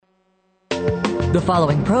The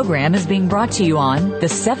following program is being brought to you on the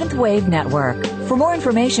Seventh Wave Network. For more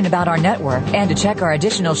information about our network and to check our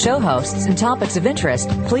additional show hosts and topics of interest,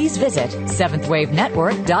 please visit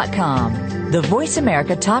seventhwavenetwork.com. The Voice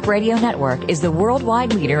America Talk Radio Network is the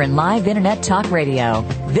worldwide leader in live Internet talk radio.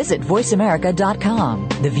 Visit voiceamerica.com.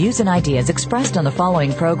 The views and ideas expressed on the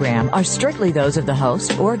following program are strictly those of the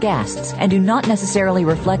host or guests and do not necessarily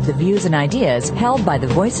reflect the views and ideas held by the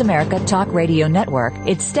Voice America Talk Radio Network,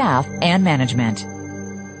 its staff, and management.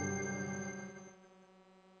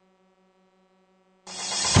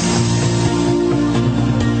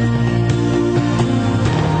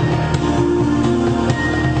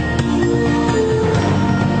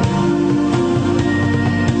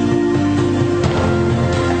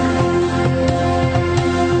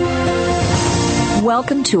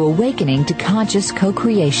 Welcome to Awakening to Conscious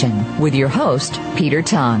Co-Creation with your host, Peter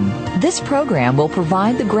Tongue. This program will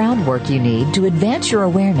provide the groundwork you need to advance your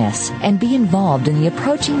awareness and be involved in the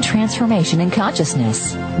approaching transformation in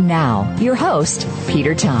consciousness. Now, your host,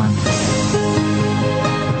 Peter Tongue.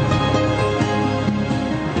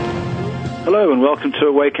 Hello and welcome to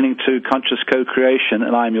Awakening to Conscious Co-Creation,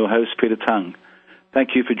 and I'm your host, Peter Tongue.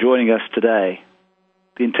 Thank you for joining us today.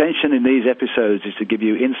 The intention in these episodes is to give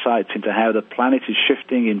you insights into how the planet is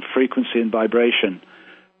shifting in frequency and vibration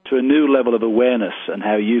to a new level of awareness and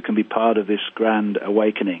how you can be part of this grand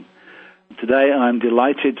awakening. Today I'm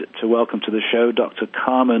delighted to welcome to the show Dr.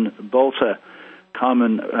 Carmen Bolter.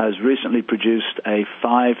 Carmen has recently produced a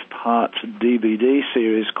 5-part DVD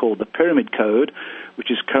series called The Pyramid Code,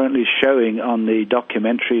 which is currently showing on the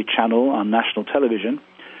documentary channel on national television.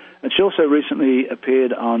 And she also recently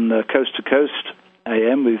appeared on Coast to Coast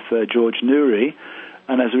AM with George Noory,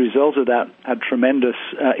 and as a result of that had tremendous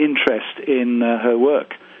interest in her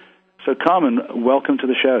work. So Carmen, welcome to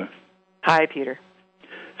the show. Hi, Peter.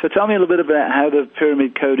 So tell me a little bit about how the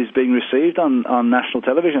Pyramid Code is being received on national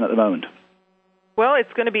television at the moment. Well,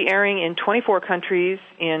 it's going to be airing in 24 countries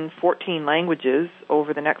in 14 languages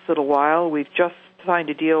over the next little while. We've just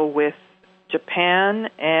signed a deal with Japan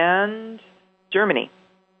and Germany,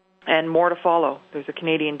 and more to follow. There's a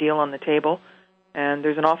Canadian deal on the table, and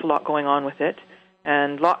there's an awful lot going on with it,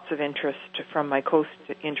 and lots of interest from my Coast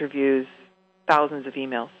interviews, thousands of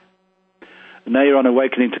emails. Now you're on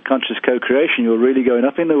Awakening to Conscious Co-Creation. You're really going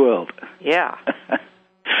up in the world. Yeah.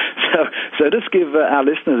 So just give our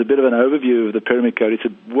listeners a bit of an overview of the Pyramid Code. It's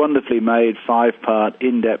a wonderfully made 5-part,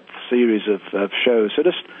 in-depth series of shows. So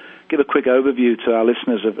just give a quick overview to our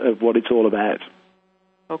listeners of what it's all about.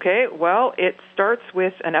 Okay, well, it starts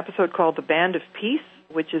with an episode called The Band of Peace,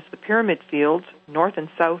 which is the pyramid fields north and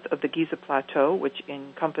south of the Giza Plateau, which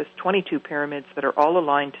encompass 22 pyramids that are all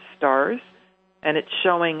aligned to stars. And it's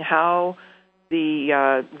showing how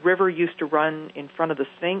the river used to run in front of the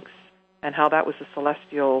Sphinx and how that was the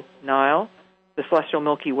celestial Nile, the celestial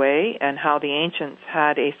Milky Way, and how the ancients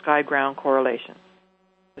had a sky-ground correlation.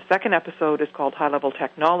 The second episode is called High-Level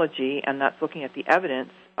Technology, and that's looking at the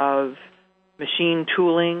evidence of machine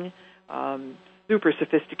tooling, super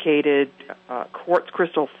sophisticated quartz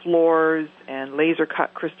crystal floors and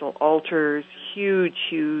laser-cut crystal altars, huge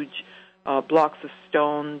blocks of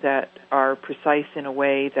stone that are precise in a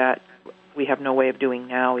way that we have no way of doing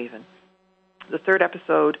now even. The third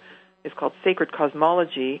episode is called Sacred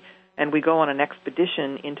Cosmology, and we go on an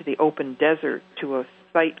expedition into the open desert to a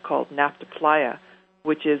site called Nafta Playa,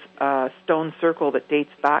 which is a stone circle that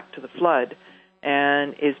dates back to the flood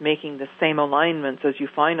and is making the same alignments as you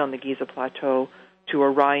find on the Giza Plateau to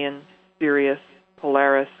Orion, Sirius,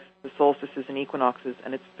 Polaris, the solstices and equinoxes,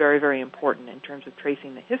 and it's very, very important in terms of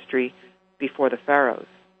tracing the history before the pharaohs.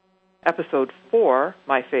 Episode 4,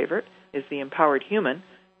 my favorite, is The Empowered Human,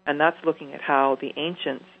 and that's looking at how the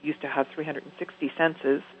ancients used to have 360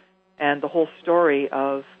 senses and the whole story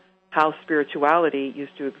of how spirituality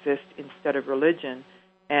used to exist instead of religion,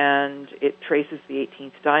 and it traces the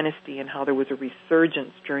 18th dynasty and how there was a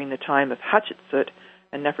resurgence during the time of Hatshepsut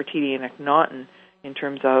and Nefertiti and Akhenaten in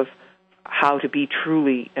terms of how to be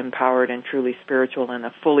truly empowered and truly spiritual and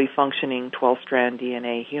a fully functioning 12-strand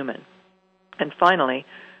DNA human. And finally,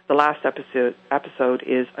 the last episode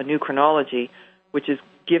is A New Chronology, which is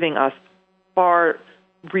giving us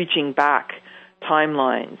far-reaching back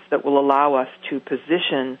timelines that will allow us to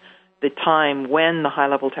position the time when the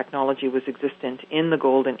high-level technology was existent in the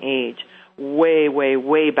Golden Age, way, way,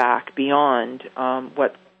 way back beyond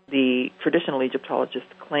what the traditional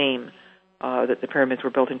Egyptologists claim that the pyramids were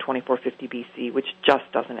built in 2450 BC, which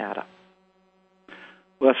just doesn't add up.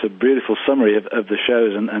 Well, that's a beautiful summary of the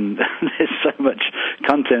shows, and there's so much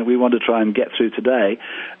content we want to try and get through today.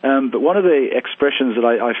 But one of the expressions that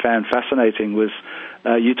I found fascinating was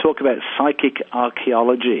you talk about psychic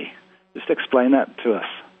archaeology. Just explain that to us.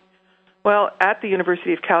 Well, at the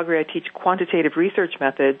University of Calgary, I teach quantitative research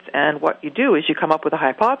methods, and what you do is you come up with a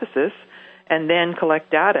hypothesis and then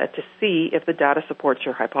collect data to see if the data supports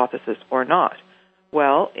your hypothesis or not.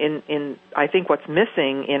 Well, I think what's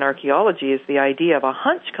missing in archaeology is the idea of a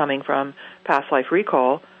hunch coming from past life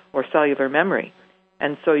recall or cellular memory.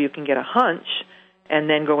 And so you can get a hunch and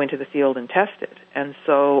then go into the field and test it. And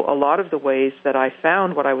so a lot of the ways that I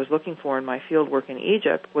found what I was looking for in my field work in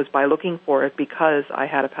Egypt was by looking for it because I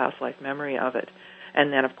had a past life memory of it.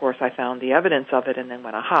 And then, of course, I found the evidence of it and then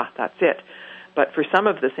went, aha, that's it. But for some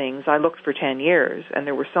of the things, I looked for 10 years, and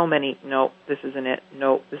there were so many, no, this isn't it,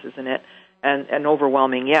 no, this isn't it, and an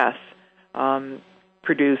overwhelming yes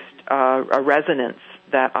produced a resonance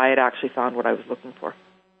that I had actually found what I was looking for.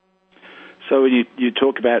 So when you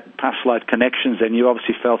talk about past life connections, then you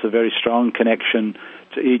obviously felt a very strong connection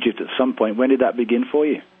to Egypt at some point. When did that begin for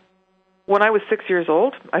you? When I was 6 years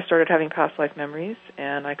old, I started having past life memories,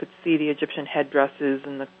 and I could see the Egyptian headdresses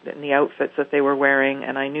and the outfits that they were wearing,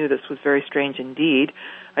 and I knew this was very strange indeed.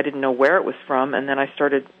 I didn't know where it was from, and then I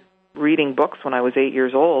started reading books when I was 8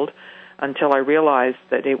 years old until I realized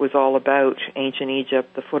that it was all about ancient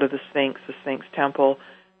Egypt, the foot of the Sphinx Temple,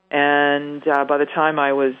 and by the time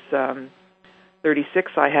I was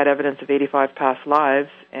 36, I had evidence of 85 past lives,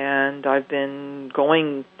 and I've been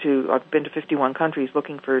to 51 countries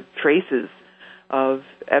looking for traces of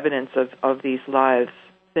evidence of these lives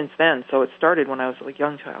since then. So it started when I was a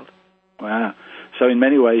young child. Wow. So in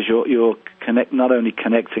many ways, you're not only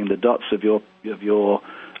connecting the dots of your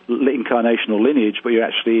incarnational lineage, but you're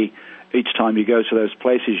actually, each time you go to those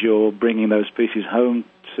places, you're bringing those pieces home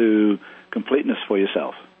to completeness for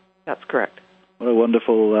yourself. That's correct. What a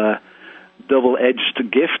wonderful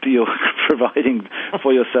double-edged gift you're providing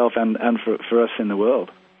for yourself and for us in the world.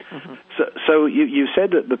 Mm-hmm. So you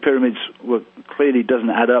said that the pyramids clearly doesn't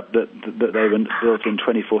add up that they were built in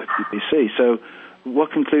 2450 BC. So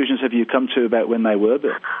what conclusions have you come to about when they were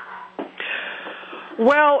built?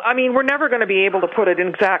 Well, I mean, we're never going to be able to put an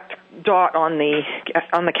exact dot on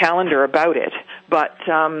the calendar about it, but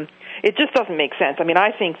it just doesn't make sense. I mean,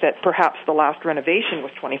 I think that perhaps the last renovation was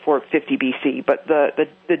 2450 BC, but the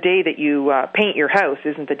day that you paint your house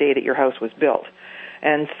isn't the day that your house was built.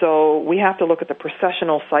 And so we have to look at the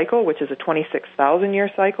precessional cycle, which is a 26,000-year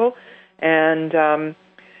cycle, and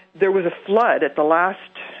there was a flood at the last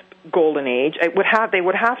golden age. They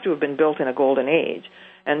would have to have been built in a golden age.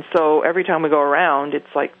 And so every time we go around, it's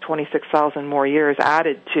like 26,000 more years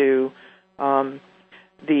added to I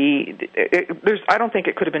don't think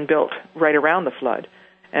it could have been built right around the flood.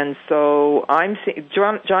 And so I'm seeing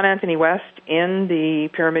John Anthony West in the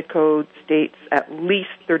Pyramid Code states at least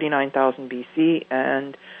 39,000 BC,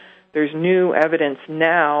 and there's new evidence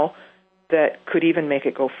now that could even make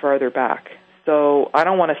it go further back. So I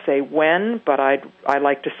don't want to say when, but I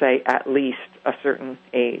like to say at least a certain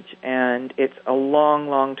age, and it's a long,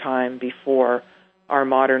 long time before our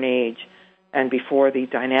modern age and before the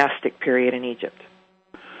dynastic period in Egypt.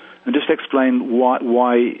 And just explain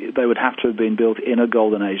why they would have to have been built in a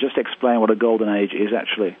golden age. Just explain what a golden age is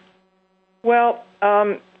actually. Well,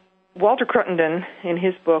 Walter Cruttenden, in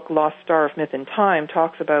his book Lost Star of Myth and Time,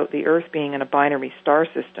 talks about the Earth being in a binary star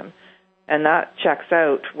system. And that checks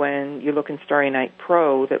out when you look in Starry Night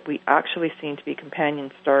Pro that we actually seem to be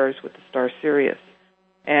companion stars with the star Sirius.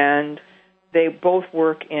 And they both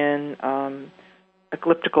work in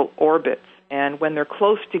elliptical orbits. And when they're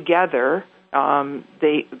close together,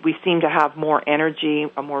 we seem to have more energy,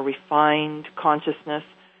 a more refined consciousness.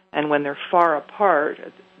 And when they're far apart,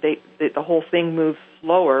 the whole thing moves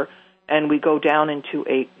slower, and we go down into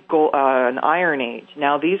an Iron Age.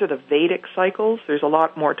 Now, these are the Vedic cycles. There's a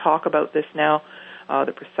lot more talk about this now,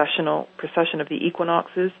 the precession of the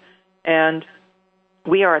equinoxes. And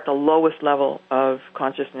we are at the lowest level of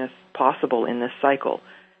consciousness possible in this cycle.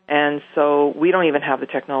 And so we don't even have the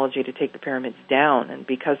technology to take the pyramids down. And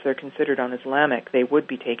because they're considered un-Islamic, they would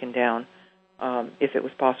be taken down if it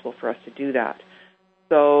was possible for us to do that.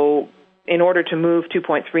 So in order to move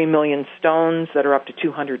 2.3 million stones that are up to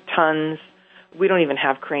 200 tons, we don't even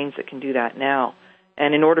have cranes that can do that now.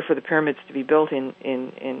 And in order for the pyramids to be built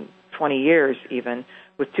in 20 years even,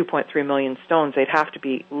 with 2.3 million stones, they'd have to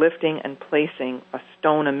be lifting and placing a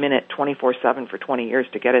stone a minute 24/7 for 20 years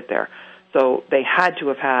to get it there. So they had to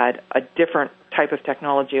have had a different type of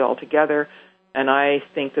technology altogether, and I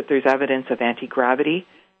think that there's evidence of anti-gravity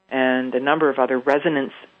and a number of other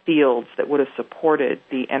resonance fields that would have supported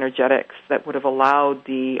the energetics that would have allowed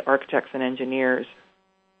the architects and engineers,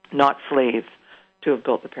 not slaves, to have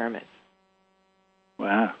built the pyramids.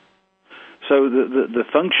 Wow. So the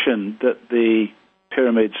function that the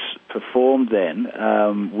pyramids performed then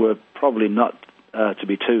were probably not to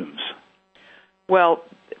be tombs. Well,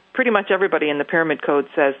 pretty much everybody in the Pyramid Code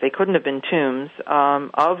says they couldn't have been tombs.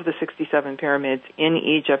 Of the 67 pyramids in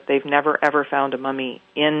Egypt, they've never, ever found a mummy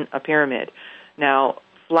in a pyramid. Now,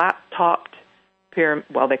 flat-topped pyramid,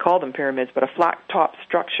 well, they call them pyramids, but a flat-topped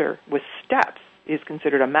structure with steps is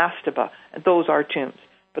considered a mastaba, and those are tombs.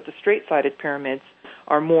 But the straight-sided pyramids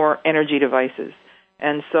are more energy devices.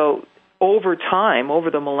 And so over time, over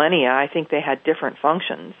the millennia, I think they had different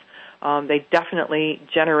functions. They definitely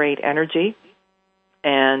generate energy,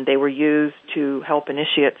 and they were used to help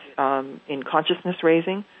initiates in consciousness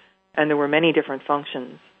raising, and there were many different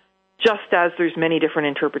functions. Just as there's many different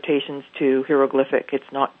interpretations to hieroglyphic,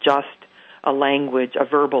 it's not just a language, a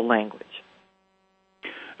verbal language.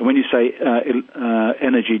 And when you say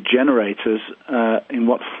energy generators, in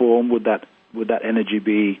what form would that energy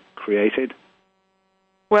be created?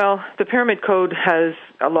 Well, the Pyramid Code has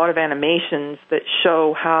a lot of animations that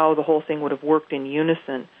show how the whole thing would have worked in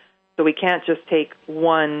unison. So we can't just take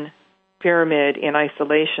one pyramid in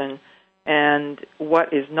isolation. And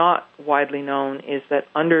what is not widely known is that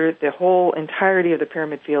under the whole entirety of the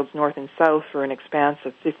pyramid fields, north and south, for an expanse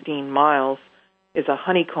of 15 miles, is a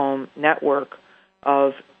honeycomb network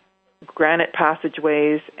of granite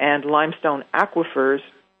passageways and limestone aquifers,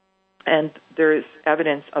 and there is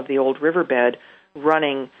evidence of the old riverbed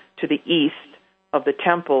running to the east of the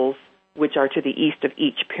temples, which are to the east of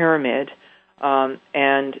each pyramid,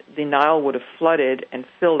 and the Nile would have flooded and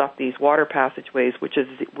filled up these water passageways, which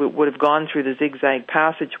would have gone through the zigzag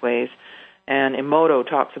passageways. And Emoto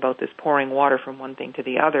talks about this pouring water from one thing to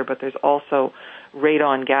the other, but there's also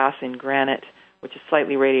radon gas in granite, which is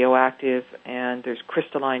slightly radioactive, and there's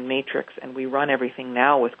crystalline matrix, and we run everything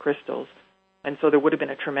now with crystals. And so there would have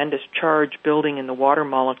been a tremendous charge building in the water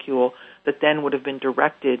molecule that then would have been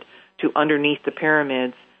directed to underneath the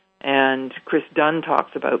pyramids. And Chris Dunn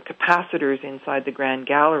talks about capacitors inside the Grand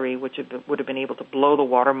Gallery, which would have been able to blow the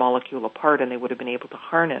water molecule apart, and they would have been able to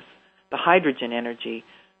harness the hydrogen energy,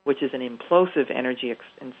 which is an implosive energy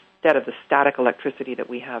instead of the static electricity that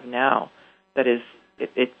we have now. That is,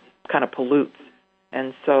 it kind of pollutes.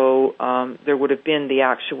 And so there would have been the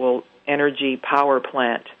actual energy power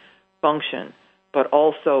plant function, but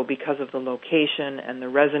also because of the location and the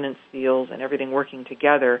resonance fields and everything working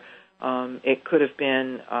together, it could have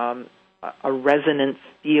been a resonance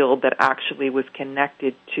field that actually was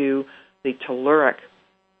connected to the telluric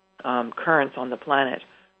currents on the planet,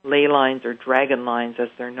 ley lines or dragon lines as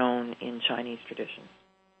they're known in Chinese tradition.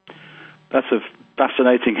 That's a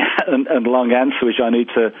fascinating and long answer, which I need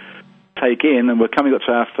to take in, and we're coming up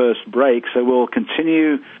to our first break, so we'll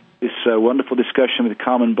continue this wonderful discussion with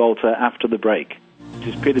Carmen Bolter after the break.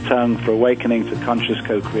 This is Peter Tung for Awakening to Conscious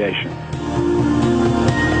Co-Creation.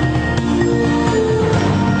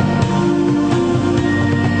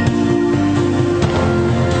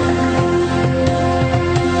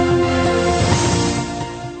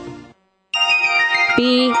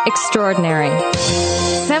 Be extraordinary.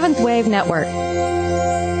 Seventh Wave Network.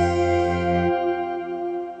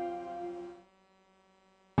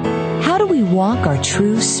 We walk our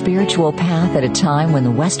true spiritual path at a time when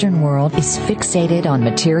the Western world is fixated on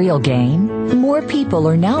material gain. More people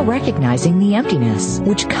are now recognizing the emptiness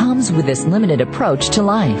which comes with this limited approach to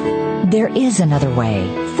life. There is another way.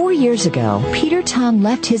 4 years ago, Peter Tung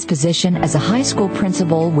left his position as a high school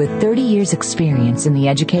principal with 30 years experience in the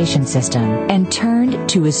education system and turned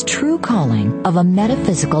to his true calling of a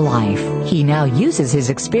metaphysical life. He now uses his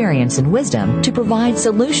experience and wisdom to provide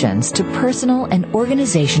solutions to personal and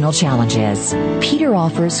organizational challenges. Peter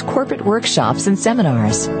offers corporate workshops and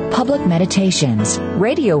seminars, public meditations,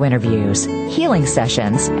 radio interviews, healing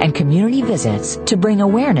sessions, and community visits to bring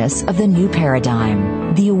awareness of the new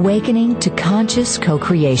paradigm, the awakening to conscious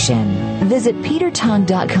co-creation. Visit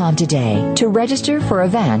petertung.com today to register for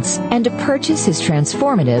events and to purchase his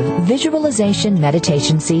transformative visualization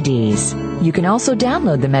meditation CDs. You can also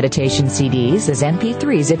download the meditation CDs as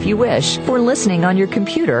MP3s if you wish for listening on your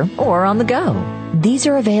computer or on the go. These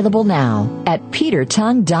are available now at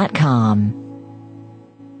petertung.com.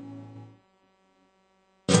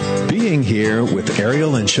 Being Here with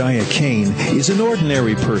Ariel and Shia Kane is an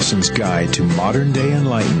ordinary person's guide to modern-day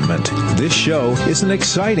enlightenment. This show is an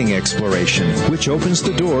exciting exploration which opens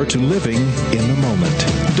the door to living in the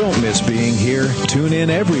moment. Don't miss Being Here. Tune in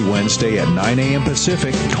every Wednesday at 9 a.m.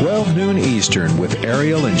 Pacific, 12 noon Eastern with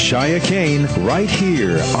Ariel and Shia Kane right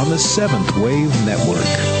here on the Seventh Wave Network.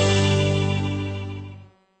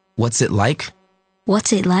 What's it like?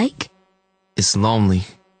 What's it like? It's lonely.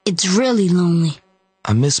 It's really lonely.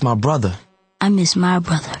 I miss my brother. I miss my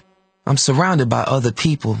brother. I'm surrounded by other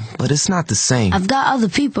people, but it's not the same. I've got other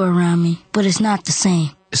people around me, but it's not the same.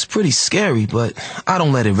 It's pretty scary, but I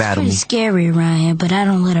don't let it rattle me. It's pretty scary around here, but I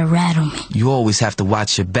don't let it rattle me. You always have to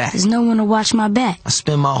watch your back. There's no one to watch my back. I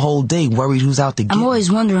spend my whole day worried who's out to get me. I'm always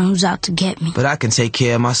wondering who's out to get me. But I can take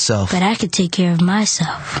care of myself. But I can take care of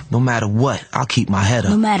myself. No matter what, I'll keep my head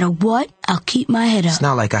up. No matter what, I'll keep my head up. It's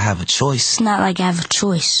not like I have a choice. It's not like I have a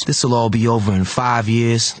choice. This'll all be over in 5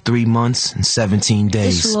 years, 3 months, and 17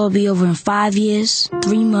 days. This will all be over in 5 years,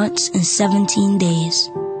 3 months, and 17 days.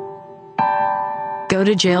 Go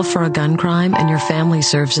to jail for a gun crime and your family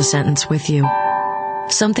serves a sentence with you.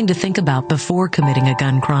 Something to think about before committing a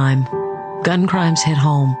gun crime. Gun crimes hit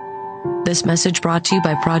home. This message brought to you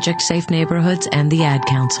by Project Safe Neighborhoods and the Ad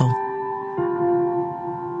Council.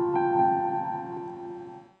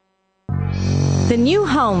 The new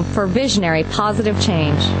home for visionary positive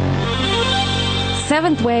change.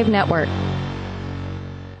 Seventh Wave Network.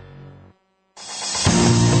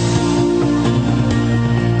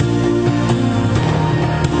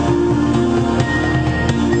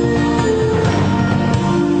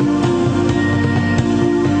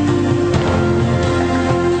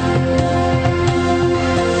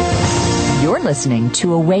 Listening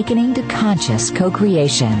to Awakening to Conscious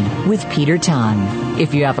Co-Creation with Peter Tongue.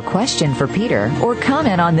 If you have a question for Peter or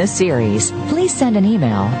comment on this series, please send an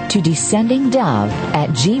email to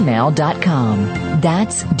descendingdove@gmail.com.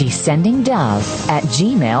 That's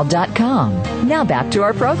descendingdove@gmail.com. Now back to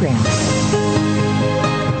our program.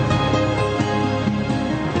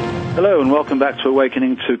 Hello and welcome back to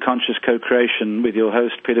Awakening to Conscious Co-Creation with your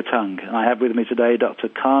host Peter Tongue. And I have with me today Dr.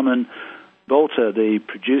 Carmen Bolter, the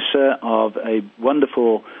producer of a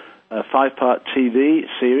wonderful 5-part TV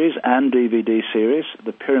series and DVD series,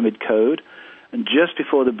 The Pyramid Code. And just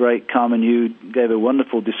before the break, Carmen, you gave a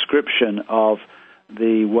wonderful description of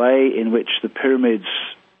the way in which the pyramids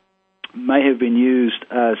may have been used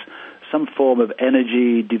as some form of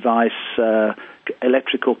energy device,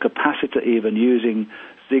 electrical capacitor even, using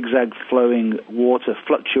zigzag flowing water,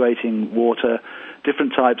 fluctuating water,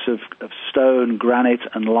 different types of stone, granite,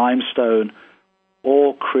 and limestone,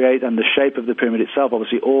 all create, and the shape of the pyramid itself,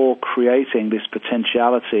 obviously, all creating this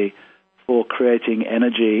potentiality for creating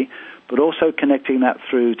energy, but also connecting that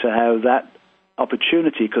through to how that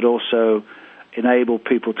opportunity could also enable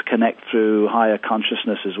people to connect through higher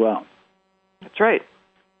consciousness as well. That's right.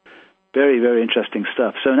 Very, very interesting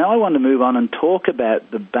stuff. So now I want to move on and talk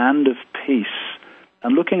about the Band of Peace.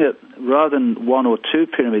 And looking at, rather than one or two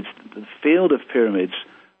pyramids, the field of pyramids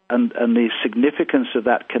and the significance of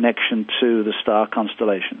that connection to the star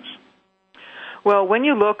constellations. Well, when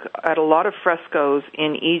you look at a lot of frescoes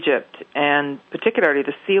in Egypt, and particularly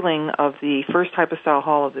the ceiling of the first hypostyle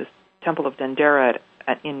hall of this Temple of Dendera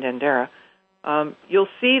in Dendera, you'll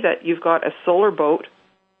see that you've got a solar boat.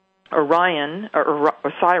 Orion, or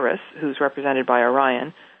Osiris, who's represented by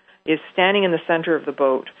Orion, is standing in the center of the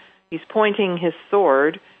boat. He's pointing his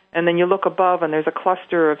sword, and then you look above, and there's a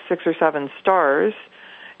cluster of 6 or 7 stars,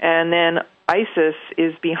 and then Isis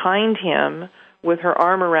is behind him with her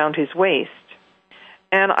arm around his waist.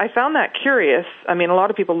 And I found that curious. I mean, a lot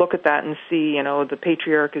of people look at that and see, the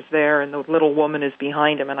patriarch is there and the little woman is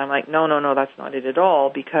behind him, and I'm like, no, that's not it at all,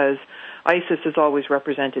 because Isis has always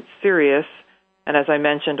represented Sirius, and as I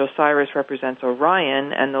mentioned, Osiris represents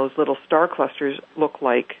Orion, and those little star clusters look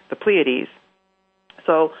like the Pleiades.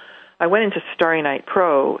 So I went into Starry Night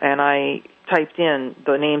Pro, and I typed in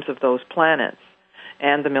the names of those planets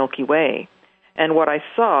and the Milky Way. And what I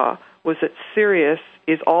saw was that Sirius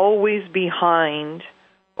is always behind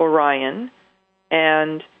Orion,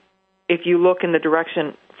 and if you look in the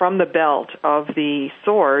direction from the belt of the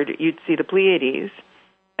sword, you'd see the Pleiades,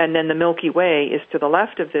 and then the Milky Way is to the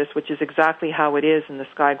left of this, which is exactly how it is in the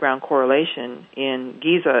sky-ground correlation in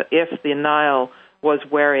Giza, if the Nile was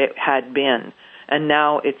where it had been. And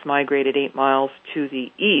now it's migrated 8 miles to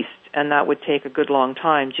the east, and that would take a good long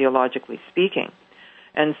time, geologically speaking.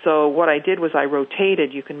 And so what I did was I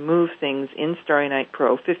rotated. You can move things in Starry Night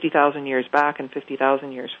Pro 50,000 years back and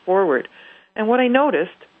 50,000 years forward. And what I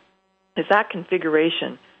noticed is that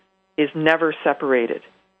configuration is never separated.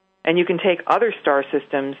 And you can take other star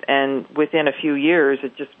systems, and within a few years,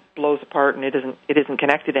 it just blows apart and it isn't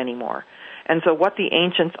connected anymore. And so what the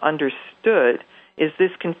ancients understood is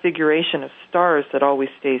this configuration of stars that always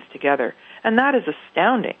stays together. And that is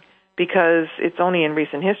astounding, because it's only in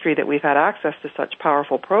recent history that we've had access to such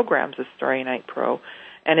powerful programs as Starry Night Pro,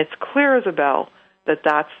 and it's clear as a bell that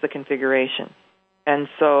that's the configuration. And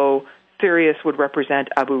so Sirius would represent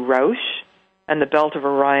Abu Rosh, and the belt of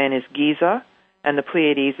Orion is Giza, and the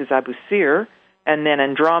Pleiades is Abu Sir, and then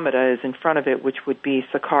Andromeda is in front of it, which would be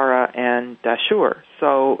Saqqara and Dashur.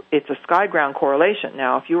 So it's a sky-ground correlation.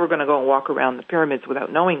 Now, if you were going to go and walk around the pyramids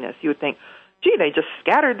without knowing this, you would think, gee, they just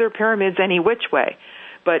scattered their pyramids any which way.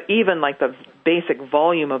 But even like the basic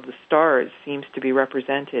volume of the stars seems to be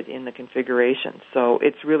represented in the configuration. So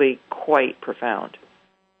it's really quite profound.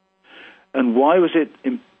 And why was it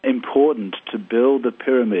important to build the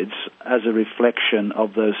pyramids as a reflection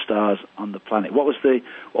of those stars on the planet? What was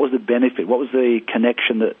the benefit? What was the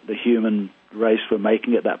connection that the human race were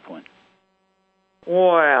making at that point?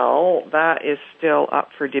 Well, that is still up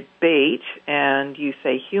for debate. And you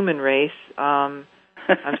say human race. I'm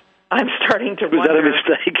starting to wonder. Was that a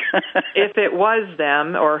mistake? If it was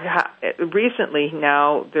them, or recently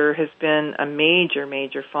now there has been a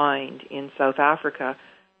major find in South Africa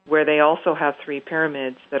where they also have 3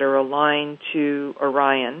 pyramids that are aligned to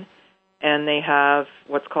Orion, and they have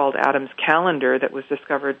what's called Adam's Calendar that was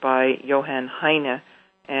discovered by Johann Heine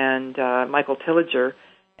and Michael Tilliger,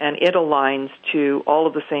 and it aligns to all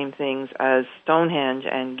of the same things as Stonehenge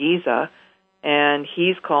and Giza, and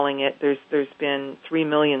he's calling it, there's been 3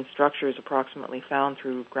 million structures approximately found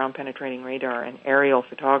through ground-penetrating radar and aerial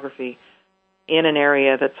photography in an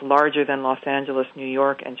area that's larger than Los Angeles, New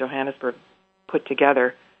York, and Johannesburg put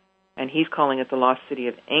together. And he's calling it the lost city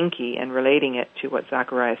of Enki and relating it to what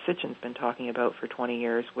Zecharia Sitchin's been talking about for 20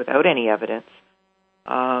 years without any evidence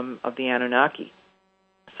of the Anunnaki.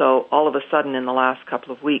 So all of a sudden in the last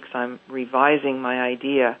couple of weeks, I'm revising my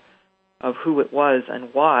idea of who it was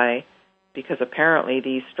and why, because apparently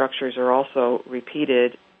these structures are also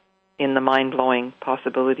repeated in the mind-blowing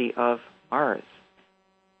possibility of Mars.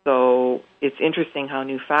 So it's interesting how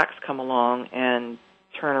new facts come along and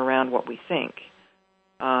turn around what we think.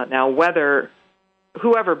 Now, whether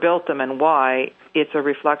whoever built them and why, it's a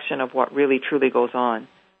reflection of what really truly goes on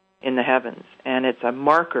in the heavens, and it's a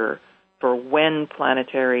marker for when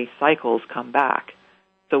planetary cycles come back.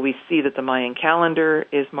 So we see that the Mayan calendar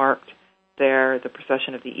is marked there, the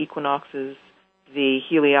precession of the equinoxes, the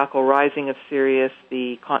heliacal rising of Sirius,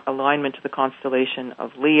 the alignment to the constellation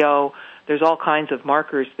of Leo. There's all kinds of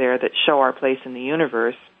markers there that show our place in the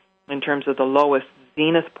universe in terms of the lowest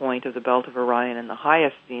zenith point of the belt of Orion and the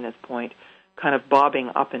highest zenith point kind of bobbing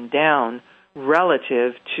up and down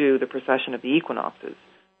relative to the precession of the equinoxes.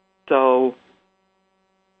 So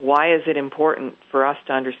why is it important for us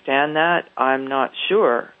to understand that? I'm not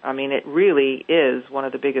sure. I mean, it really is one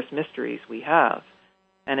of the biggest mysteries we have,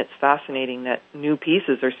 and it's fascinating that new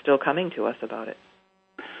pieces are still coming to us about it.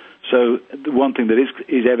 So the one thing that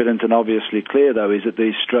is evident and obviously clear, though, is that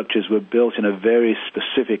these structures were built in a very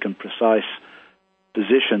specific and precise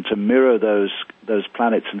position to mirror those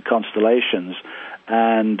planets and constellations,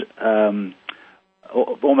 and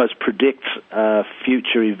almost predict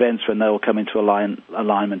future events when they will come into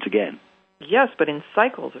alignment again. Yes, but in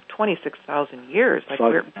cycles of 26,000 years.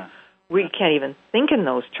 We can't even think in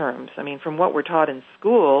those terms. I mean, from what we're taught in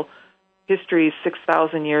school, history is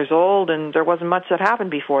 6,000 years old, and there wasn't much that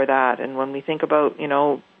happened before that. And when we think about,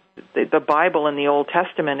 the Bible and the Old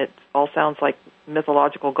Testament, it all sounds like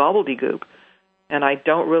mythological gobbledygook. And I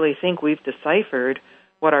don't really think we've deciphered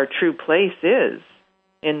what our true place is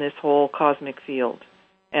in this whole cosmic field.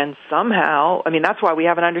 And somehow, that's why we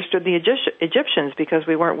haven't understood the Egyptians, because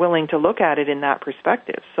we weren't willing to look at it in that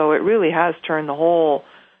perspective. So it really has turned the whole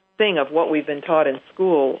thing of what we've been taught in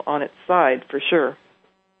school on its side, for sure.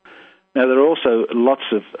 Now, there are also lots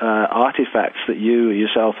of artifacts that you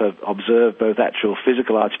yourself have observed, both actual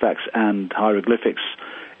physical artifacts and hieroglyphics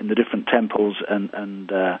in the different temples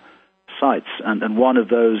and sites. And one of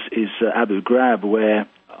those is Abu Ghraib, where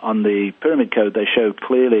on the Pyramid Code they show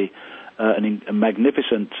clearly a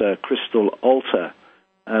magnificent crystal altar,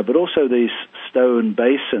 but also these stone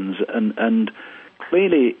basins. And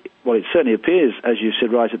clearly, well, it certainly appears, as you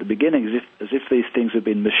said right at the beginning, as if these things have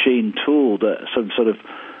been machine tooled, some sort of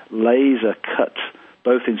laser cut,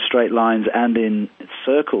 both in straight lines and in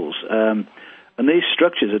circles. And these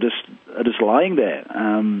structures are just lying there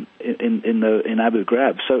in Abu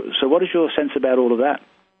Ghraib. So what is your sense about all of that?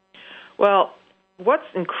 Well, what's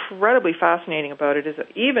incredibly fascinating about it is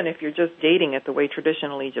that even if you're just dating it the way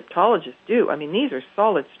traditional Egyptologists do, these are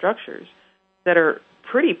solid structures that are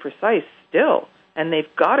pretty precise still, and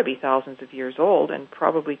they've got to be thousands of years old and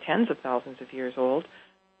probably tens of thousands of years old.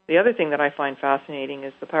 The other thing that I find fascinating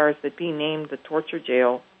is the powers that be named the torture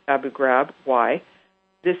jail Abu Ghraib. Why?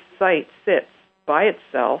 This site sits by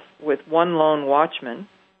itself with one lone watchman,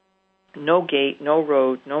 no gate, no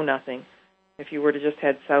road, no nothing. If you were to just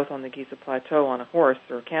head south on the Giza Plateau on a horse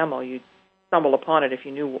or a camel, you'd stumble upon it if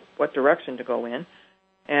you knew what direction to go in.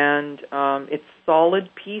 And it's solid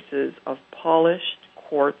pieces of polished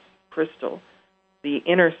quartz crystal The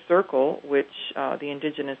inner circle, which the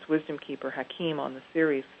indigenous wisdom keeper Hakim on the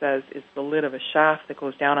series says is the lid of a shaft that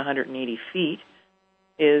goes down 180 feet,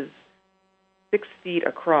 is 6 feet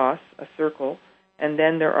across, a circle, and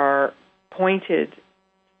then there are pointed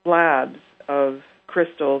slabs of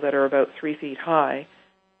crystal that are about 3 feet high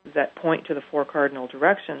that point to the 4 cardinal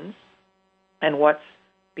directions. And what's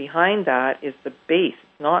behind that is the base.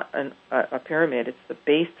 It's not a pyramid. It's the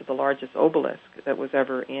base to the largest obelisk that was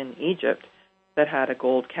ever in Egypt that had a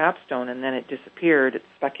gold capstone, and then it disappeared. It's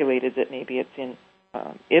speculated that maybe it's in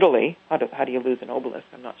Italy. How do you lose an obelisk?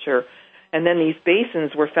 I'm not sure. And then these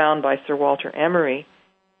basins were found by Sir Walter Emery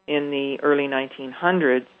in the early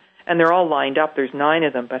 1900s, and they're all lined up. There's 9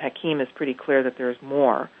 of them, but Hakim is pretty clear that there's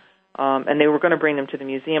more. And they were going to bring them to the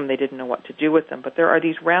museum. They didn't know what to do with them. But there are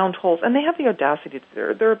these round holes, and they have the audacity.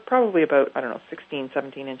 They're probably about, 16,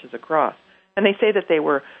 17 inches across. And they say that they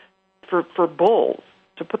were for bulls,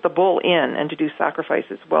 to put the bull in and to do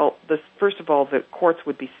sacrifices. Well, first of all, the quartz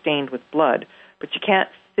would be stained with blood, but you can't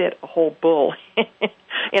fit a whole bull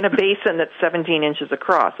in a basin that's 17 inches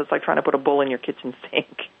across. It's like trying to put a bull in your kitchen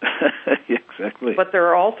sink. Exactly. But there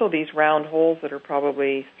are also these round holes that are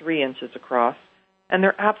probably 3 inches across, and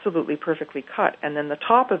they're absolutely perfectly cut. And then the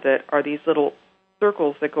top of it are these little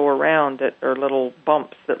circles that go around that are little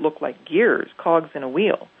bumps that look like gears, cogs in a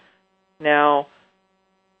wheel. Now,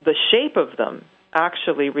 the shape of them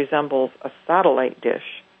actually resembles a satellite dish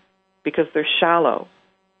because they're shallow.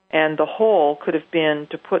 And the hole could have been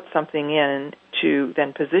to put something in to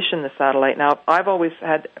then position the satellite. Now, I've always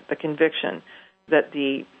had the conviction that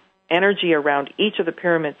the energy around each of the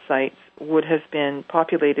pyramid sites would have been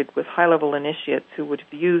populated with high-level initiates who would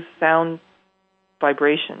have used sound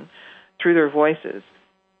vibration through their voices,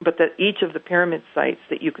 but that each of the pyramid sites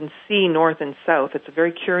that you can see north and south, it's a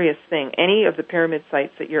very curious thing. Any of the pyramid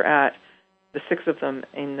sites that you're at, the 6 of them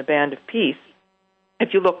in the Band of Peace,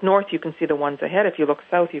 if you look north, you can see the ones ahead. If you look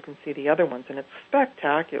south, you can see the other ones, and it's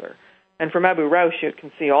spectacular. And from Abu Raush, you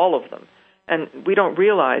can see all of them. And we don't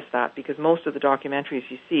realize that because most of the documentaries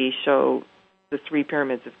you see show the 3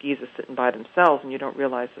 pyramids of Giza sitting by themselves, and you don't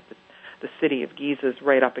realize that the city of Giza is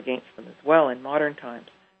right up against them as well in modern times.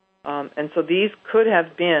 And so these could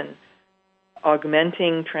have been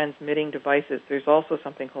augmenting, transmitting devices. There's also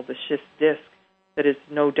something called the schist disk that is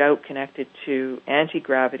no doubt connected to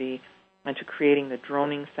anti-gravity and to creating the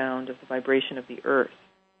droning sound of the vibration of the earth.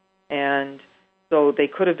 And so they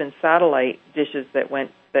could have been satellite dishes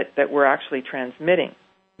that were actually transmitting.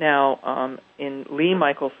 Now, in Lee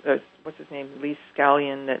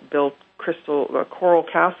Scallion that built Coral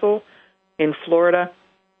Castle in Florida,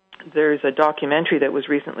 there's a documentary that was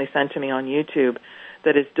recently sent to me on YouTube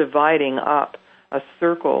that is dividing up a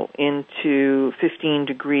circle into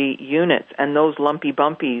 15-degree units, and those lumpy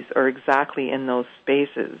bumpies are exactly in those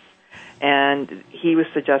spaces. And he was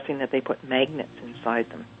suggesting that they put magnets inside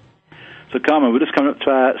them. So, Carmen, we're just coming up to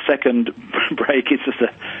our second break. It's just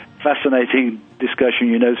a fascinating discussion.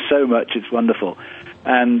 You know so much. It's wonderful.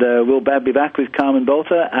 And we'll be back with Carmen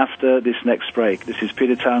Bolter after this next break. This is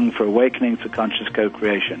Peter Tung for Awakening to Conscious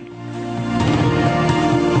Co-Creation.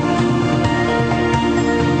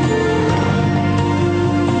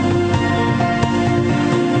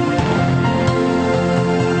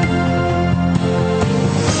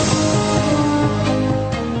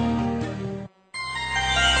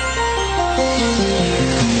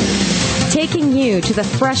 Taking you to the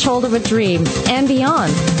threshold of a dream and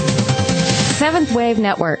beyond. Seventh Wave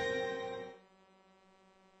Network.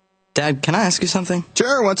 Dad, can I ask you something?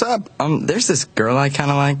 Sure, what's up? There's this girl I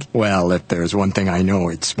kind of like. Well, if there's one thing I know,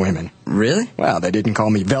 it's women. Really? Well, they didn't call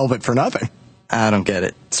me Velvet for nothing. I don't get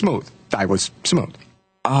it. Smooth. I was smooth.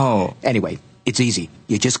 Oh. Anyway, it's easy.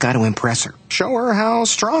 You just got to impress her. Show her how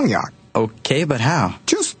strong you are. Okay, but how?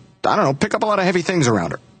 Just, pick up a lot of heavy things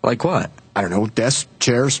around her. Like what? I don't know, desks,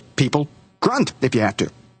 chairs, people. Grunt, if you have to.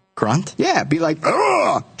 Grunt? Yeah, be like,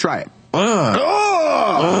 ugh! Try it. Ugh!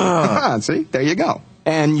 Ugh! See? There you go.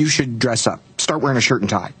 And you should dress up. Start wearing a shirt and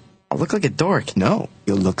tie. I'll look like a dork. No,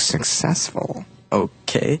 you'll look successful.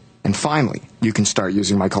 Okay. And finally, you can start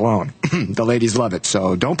using my cologne. The ladies love it,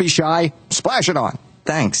 so don't be shy. Splash it on.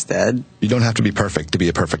 Thanks, Dad. You don't have to be perfect to be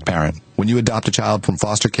a perfect parent. When you adopt a child from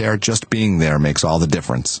foster care, just being there makes all the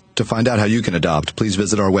difference. To find out how you can adopt, please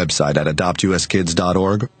visit our website at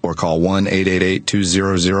adoptuskids.org or call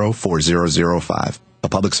 1-888-200-4005. A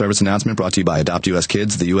public service announcement brought to you by Adopt US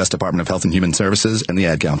Kids, the U.S. Department of Health and Human Services, and the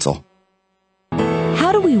Ad Council.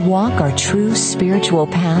 How do we walk our true spiritual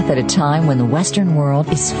path at a time when the Western world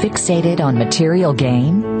is fixated on material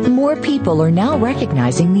gain? More people are now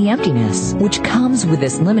recognizing the emptiness which comes with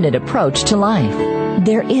this limited approach to life.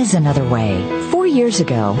 There is another way. For years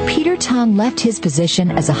ago, Peter Tung left his position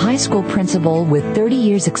as a high school principal with 30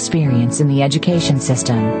 years' experience in the education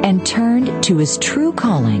system and turned to his true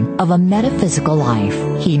calling of a metaphysical life.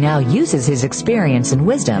 He now uses his experience and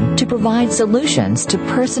wisdom to provide solutions to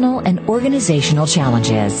personal and organizational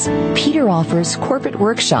challenges. Peter offers corporate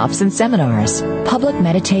workshops and seminars, public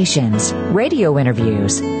meditations, radio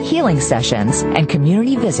interviews, healing sessions, and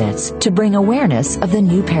community visits to bring awareness of the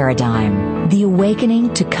new paradigm, the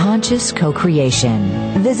awakening to conscious co-creation.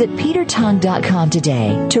 Visit petertung.com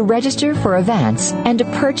today to register for events and to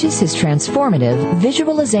purchase his transformative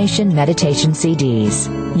visualization meditation CDs.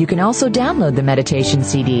 You can also download the meditation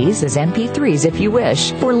CDs as MP3s if you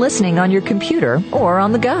wish for listening on your computer or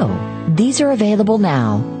on the go. These are available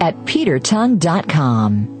now at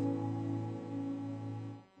petertung.com.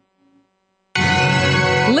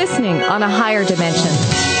 Listening on a higher dimension.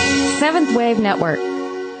 Seventh Wave Network.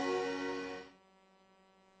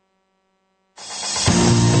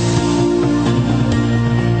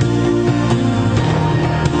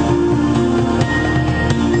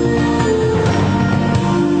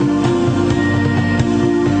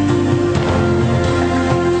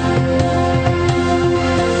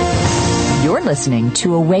 Listening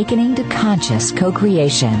to Awakening to Conscious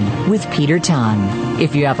Co-Creation with Peter Tung.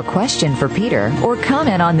 If you have a question for Peter or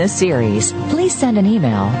comment on this series, please send an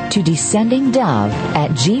email to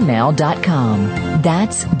descendingdove@gmail.com.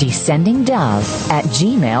 That's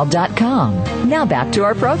descendingdove@gmail.com. Now back to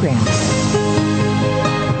our program.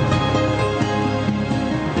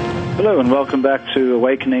 Hello and welcome back to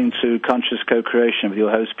Awakening to Conscious Co-Creation with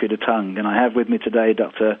your host Peter Tung. And I have with me today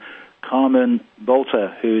Dr. Carmen Bolter,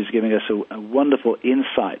 who's giving us a wonderful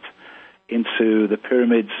insight into the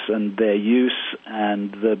pyramids and their use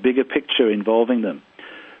and the bigger picture involving them.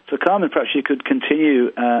 So, Carmen, perhaps you could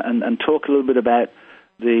continue and talk a little bit about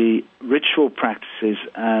the ritual practices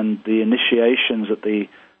and the initiations that the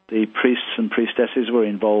priests and priestesses were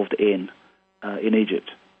involved in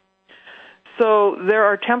Egypt. So there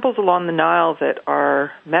are temples along the Nile that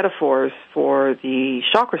are metaphors for the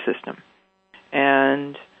chakra system,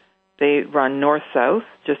 and they run north-south,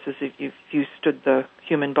 just as if you stood the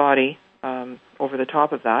human body over the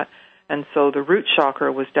top of that. And so the root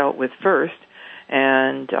chakra was dealt with first,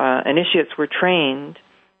 and initiates were trained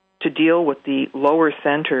to deal with the lower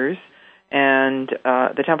centers, and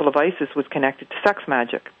the Temple of Isis was connected to sex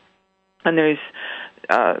magic. And there's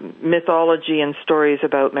mythology and stories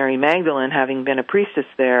about Mary Magdalene having been a priestess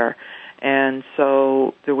there. And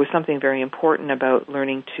so there was something very important about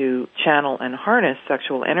learning to channel and harness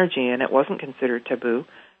sexual energy, and it wasn't considered taboo.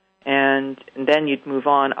 And then you'd move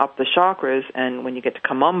on up the chakras, and when you get to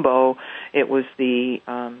Kamumbo, it was the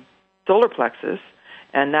solar plexus,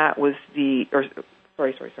 and that was the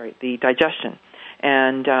digestion.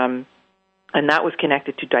 And that was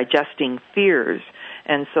connected to digesting fears.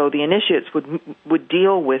 And so the initiates would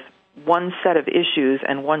deal with one set of issues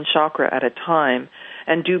and one chakra at a time,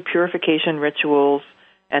 and do purification rituals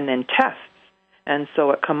and then tests. And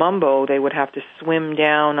so at Kamumbo, they would have to swim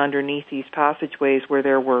down underneath these passageways where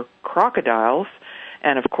there were crocodiles,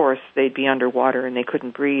 and of course they'd be underwater and they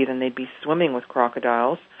couldn't breathe, and they'd be swimming with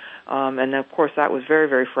crocodiles. And of course that was very,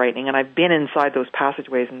 very frightening. And I've been inside those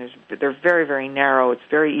passageways, and they're very, very narrow. It's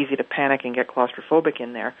very easy to panic and get claustrophobic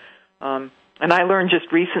in there. And I learned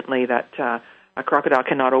just recently that a crocodile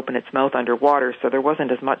cannot open its mouth underwater, so there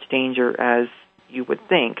wasn't as much danger as you would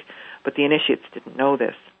think, but the initiates didn't know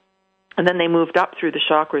this. And then they moved up through the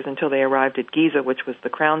chakras until they arrived at Giza, which was the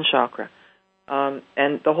crown chakra. And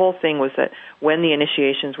the whole thing was that when the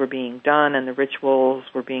initiations were being done and the rituals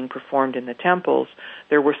were being performed in the temples,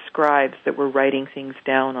 there were scribes that were writing things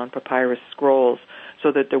down on papyrus scrolls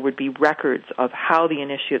so that there would be records of how the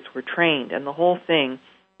initiates were trained. And the whole thing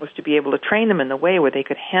was to be able to train them in the way where they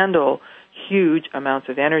could handle huge amounts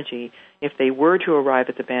of energy if they were to arrive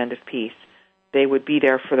at the Band of Peace. They would be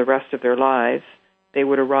there for the rest of their lives. They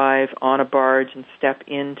would arrive on a barge and step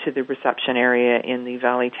into the reception area in the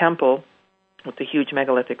Valley Temple with the huge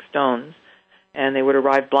megalithic stones. And they would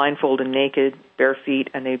arrive blindfolded, naked, bare feet,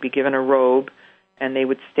 and they'd be given a robe, and they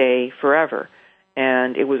would stay forever.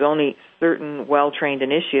 And it was only certain well-trained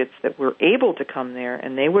initiates that were able to come there,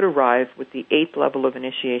 and they would arrive with the 8th level of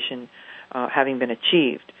initiation having been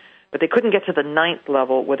achieved. But they couldn't get to the 9th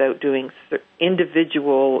level without doing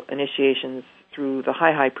individual initiations through the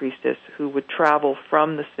High Priestess, who would travel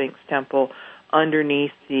from the Sphinx Temple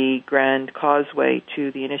underneath the Grand Causeway to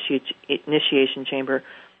the initiation chamber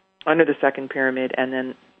under the second pyramid, and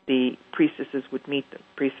then the priestesses would meet them.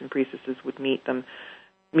 Priests and priestesses would meet the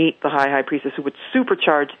High Priestess, who would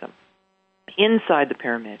supercharge them inside the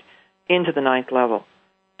pyramid into the 9th level.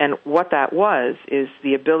 And what that was is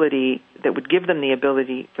the ability that would give them the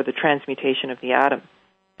ability for the transmutation of the atom.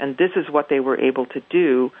 And this is what they were able to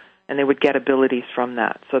do, and they would get abilities from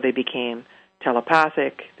that. So they became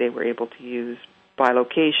telepathic, they were able to use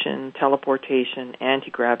bilocation, teleportation,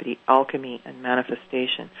 anti-gravity, alchemy, and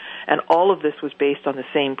manifestation. And all of this was based on the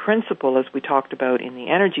same principle as we talked about in the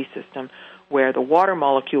energy system, where the water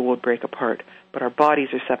molecule would break apart, but our bodies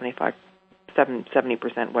are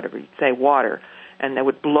 70%, whatever you'd say, water, and that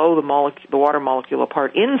would blow the water molecule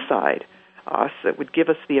apart inside us. It would give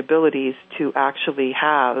us the abilities to actually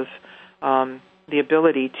have the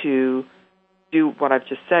ability to do what I've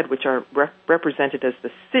just said, which are represented as the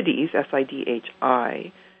siddhis,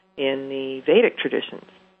 S-I-D-H-I, in the Vedic traditions.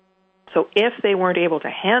 So if they weren't able to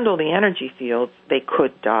handle the energy fields, they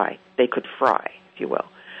could die. They could fry, if you will.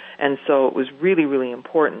 And so it was really, really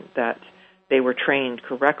important that they were trained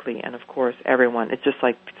correctly. And, of course, everyone, it's just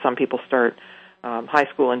like some people start high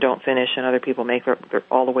school and don't finish, and other people make it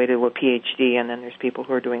all the way to a PhD, and then there's people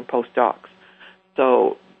who are doing postdocs.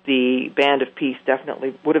 So the Band of Peace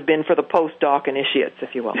definitely would have been for the postdoc initiates,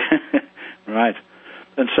 if you will. Right.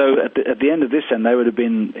 And so at the end of this, then, they would have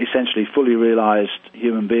been essentially fully realized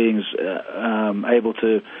human beings able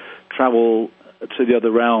to travel to the other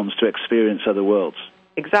realms to experience other worlds.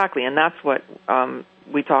 Exactly, and that's what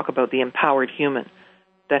we talk about, the empowered human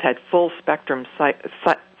that had full spectrum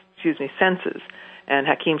senses. And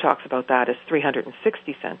Hakim talks about that as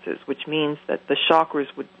 360 senses, which means that the chakras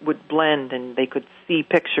would blend, and they could see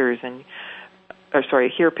pictures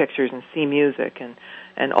hear pictures and see music,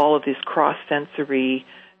 and all of this cross-sensory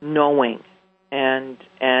knowing. And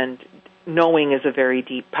knowing is a very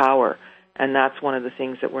deep power, and that's one of the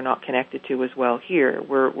things that we're not connected to as well here.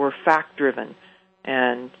 We're fact-driven,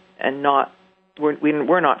 and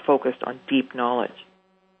we're not focused on deep knowledge.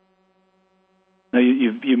 Now,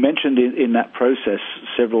 you mentioned in that process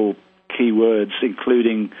several key words,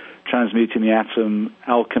 including transmuting the atom,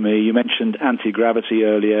 alchemy. You mentioned anti-gravity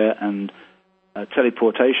earlier and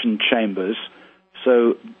teleportation chambers.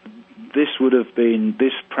 So this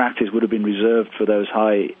practice would have been reserved for those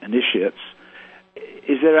high initiates.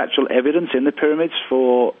 Is there actual evidence in the pyramids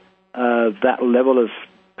for that level of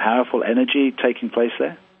powerful energy taking place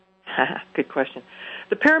there? Good question.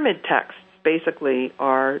 The pyramid texts basically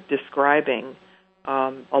are describing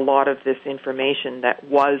a lot of this information that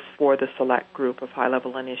was for the select group of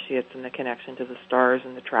high-level initiates, and the connection to the stars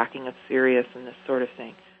and the tracking of Sirius and this sort of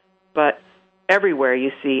thing. But everywhere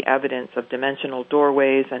you see evidence of dimensional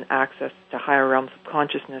doorways and access to higher realms of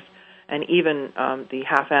consciousness, and even the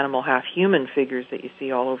half-animal, half-human figures that you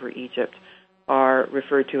see all over Egypt are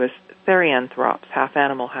referred to as therianthropes,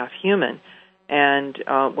 half-animal, half-human. And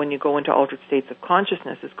when you go into altered states of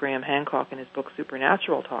consciousness, as Graham Hancock in his book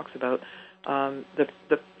Supernatural talks about,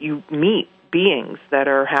 you meet beings that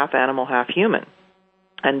are half animal, half human.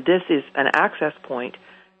 And this is an access point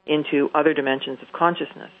into other dimensions of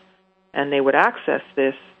consciousness. And they would access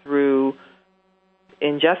this through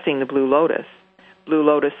ingesting the blue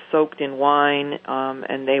lotus soaked in wine,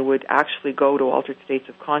 and they would actually go to altered states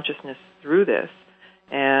of consciousness through this.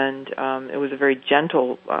 And it was a very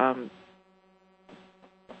gentle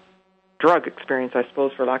drug experience, I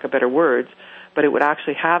suppose, for lack of better words, but it would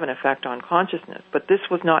actually have an effect on consciousness. But this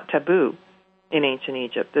was not taboo in ancient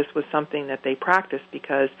Egypt. This was something that they practiced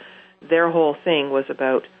because their whole thing was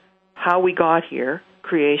about how we got here,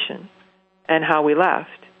 creation, and how we left,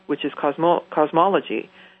 which is cosmology.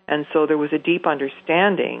 And so there was a deep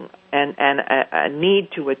understanding and a need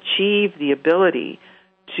to achieve the ability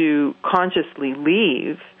to consciously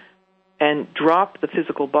leave and drop the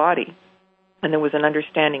physical body. And there was an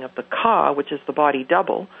understanding of the Ka, which is the body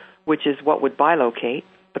double, which is what would bilocate.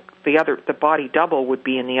 The body double would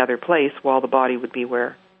be in the other place, while the body would be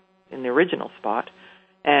where in the original spot.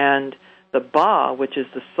 And the Ba, which is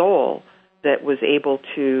the soul that was able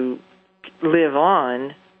to live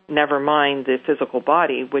on, never mind the physical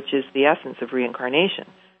body, which is the essence of reincarnation.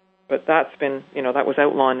 But that's been, that was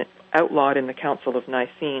outlawed in the Council of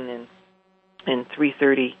Nicene in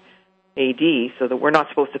 330 AD, so that we're not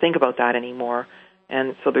supposed to think about that anymore.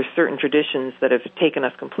 And so there's certain traditions that have taken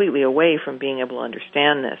us completely away from being able to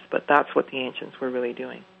understand this, but that's what the ancients were really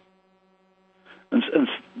doing. And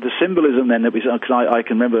the symbolism then that we saw, because I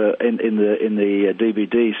can remember in the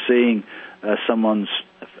DVD seeing someone's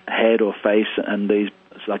head or face, and these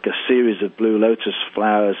like a series of blue lotus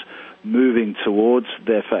flowers moving towards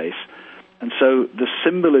their face. And so the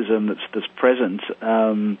symbolism that's present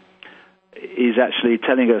is actually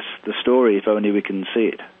telling us the story, if only we can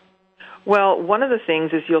see it. Well, one of the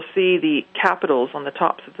things is you'll see the capitals on the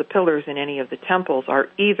tops of the pillars in any of the temples are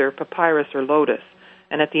either papyrus or lotus.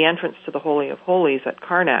 And at the entrance to the Holy of Holies at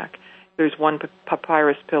Karnak, there's one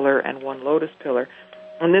papyrus pillar and one lotus pillar.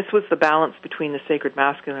 And this was the balance between the sacred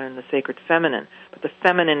masculine and the sacred feminine. But the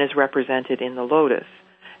feminine is represented in the lotus.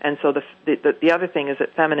 And so the other thing is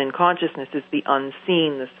that feminine consciousness is the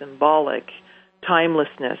unseen, the symbolic,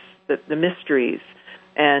 timelessness, the mysteries.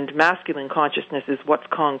 And masculine consciousness is what's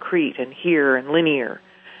concrete and here and linear.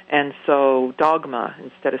 And so dogma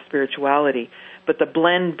instead of spirituality. But the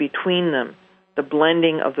blend between them, the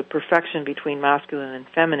blending of the perfection between masculine and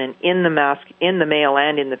feminine in the male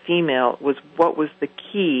and in the female was what was the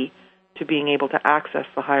key to being able to access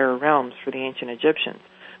the higher realms for the ancient Egyptians.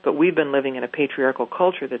 But we've been living in a patriarchal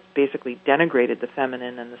culture that's basically denigrated the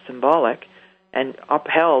feminine and the symbolic and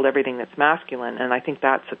upheld everything that's masculine, and I think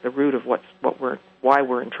that's at the root of why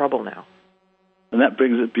we're in trouble now. And that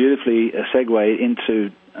brings it beautifully a segue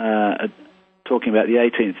into talking about the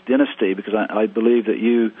 18th dynasty, because I believe that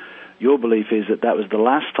your belief is that was the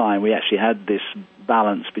last time we actually had this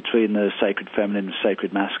balance between the sacred feminine and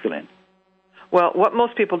sacred masculine. Well, what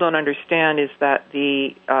most people don't understand is that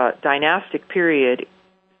the dynastic period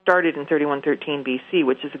started in 3113 BC,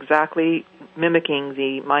 which is exactly mimicking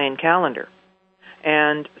the Mayan calendar.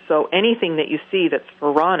 And so anything that you see that's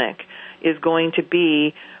pharaonic is going to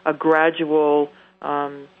be a gradual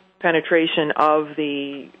penetration of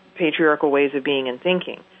the patriarchal ways of being and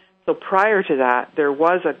thinking. So prior to that, there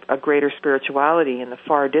was a greater spirituality in the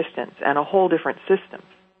far distance and a whole different system.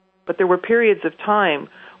 But there were periods of time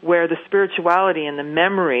where the spirituality and the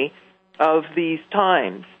memory of these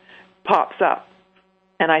times pops up.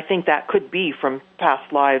 And I think that could be from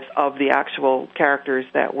past lives of the actual characters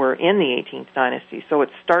that were in the 18th dynasty. So it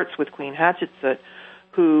starts with Queen Hatshepsut,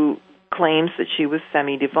 who claims that she was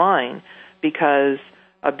semi-divine because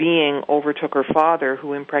a being overtook her father,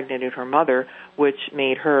 who impregnated her mother, which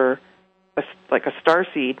made her like a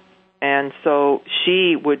starseed. And so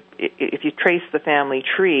she would, if you trace the family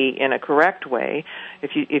tree in a correct way,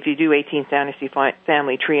 if you do 18th dynasty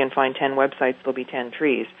family tree and find 10 websites, there'll be 10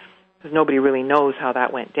 trees, because nobody really knows how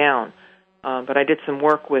that went down. But I did some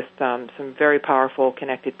work with some very powerful,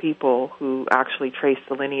 connected people who actually traced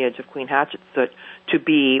the lineage of Queen Hatshepsut to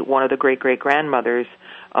be one of the great-great-grandmothers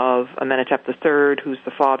of Amenhotep III, who's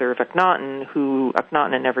the father of Akhenaten, who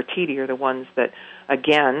Akhenaten and Nefertiti are the ones that,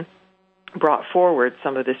 again, brought forward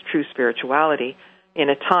some of this true spirituality in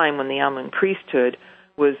a time when the Amun priesthood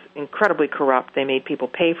was incredibly corrupt. They made people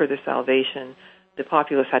pay for their salvation. The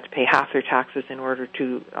populace had to pay half their taxes in order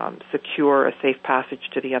to secure a safe passage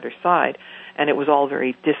to the other side. And it was all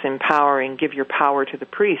very disempowering, give your power to the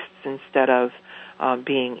priests instead of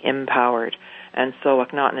being empowered. And so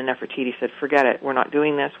Akhenaten and Nefertiti said, forget it, we're not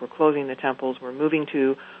doing this, we're closing the temples, we're moving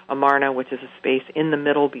to Amarna, which is a space in the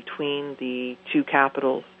middle between the two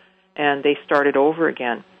capitals, and they started over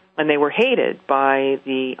again. And they were hated by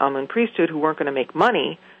the Amun priesthood, who weren't going to make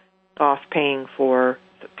money off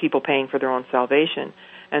people paying for their own salvation.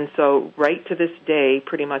 And so right to this day,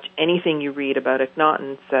 pretty much anything you read about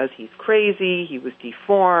Akhenaten says he's crazy, he was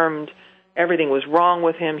deformed, everything was wrong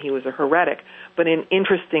with him, he was a heretic. But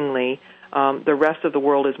interestingly, the rest of the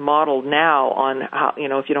world is modeled now on how,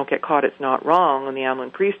 if you don't get caught, it's not wrong, on the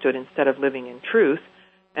Amun priesthood instead of living in truth.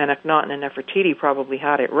 And Akhenaten and Nefertiti probably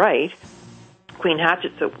had it right. Queen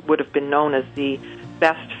Hatshepsut would have been known as the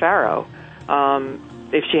best pharaoh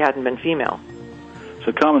if she hadn't been female.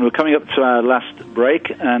 So, Carmen, we're coming up to our last break,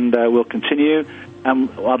 and we'll continue.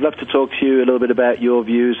 I'd love to talk to you a little bit about your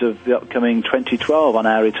views of the upcoming 2012 on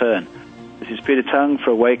our return. This is Peter Tung for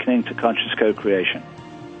Awakening to Conscious Co-Creation.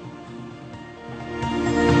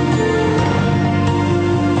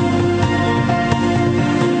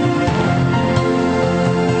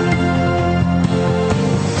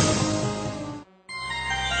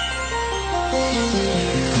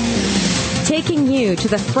 Taking you to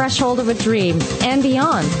the threshold of a dream and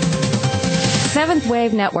beyond. Seventh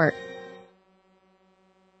Wave Network.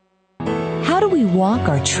 How do we walk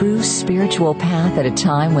our true spiritual path at a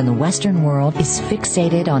time when the Western world is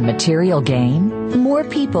fixated on material gain? More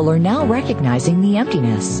people are now recognizing the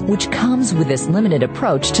emptiness which comes with this limited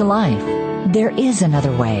approach to life. There is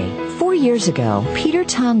another way. 4 years ago, Peter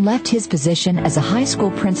Tung left his position as a high school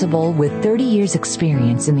principal with 30 years'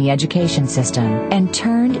 experience in the education system and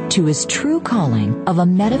turned to his true calling of a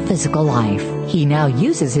metaphysical life. He now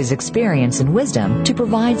uses his experience and wisdom to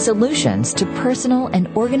provide solutions to personal and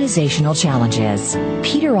organizational challenges.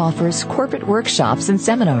 Peter offers corporate workshops and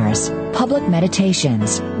seminars, public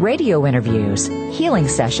meditations, radio interviews, healing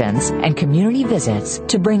sessions, and community visits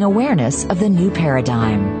to bring awareness of the new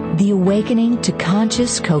paradigm, the awakening to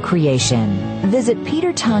conscious co-creation. Visit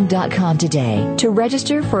petertung.com today to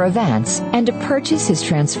register for events and to purchase his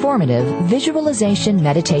transformative visualization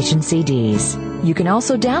meditation CDs. You can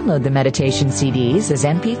also download the meditation CDs as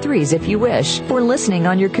MP3s if you wish for listening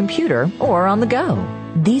on your computer or on the go.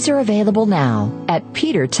 These are available now at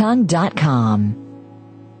petertung.com.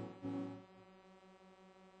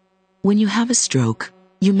 When you have a stroke,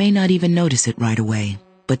 you may not even notice it right away.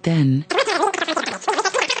 But then,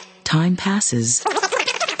 time passes,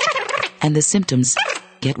 and the symptoms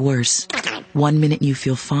get worse. 1 minute you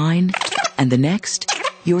feel fine, and the next,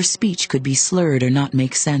 your speech could be slurred or not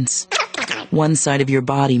make sense. One side of your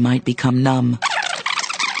body might become numb.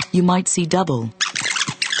 You might see double.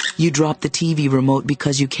 You drop the TV remote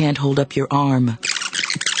because you can't hold up your arm.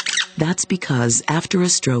 That's because after a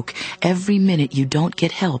stroke, every minute you don't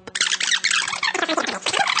get help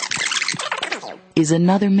is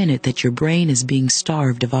another minute that your brain is being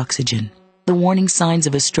starved of oxygen. The warning signs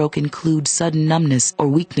of a stroke include sudden numbness or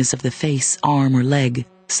weakness of the face, arm, or leg,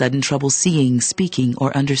 sudden trouble seeing, speaking,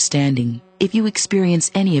 or understanding. If you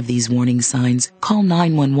experience any of these warning signs, call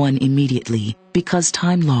 911 immediately, because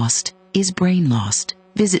time lost is brain lost.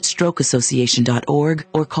 Visit strokeassociation.org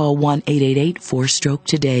or call 1-888-4STROKE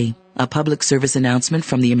today. A public service announcement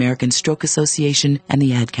from the American Stroke Association and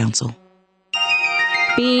the Ad Council.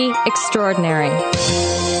 Be extraordinary.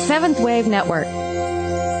 Seventh Wave Network.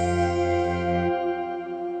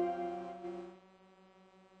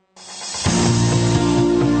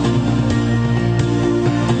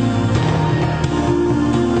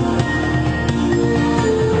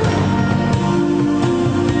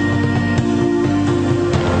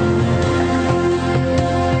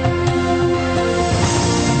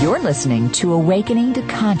 Listening to Awakening to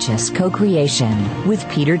Conscious Co-Creation with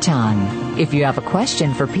Peter Tung. If you have a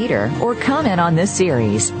question for Peter or comment on this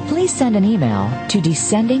series, please send an email to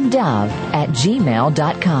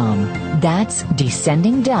descendingdove@gmail.com. That's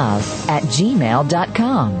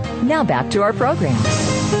descendingdove@gmail.com. Now back to our program.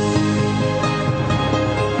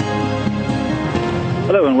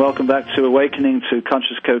 Hello and welcome back to Awakening to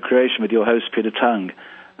Conscious Co-Creation with your host Peter Tung.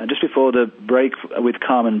 And just before the break with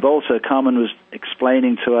Carmen Volta, Carmen was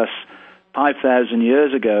explaining to us 5,000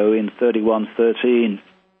 years ago in 3113,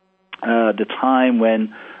 the time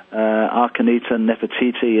when Akhenaten,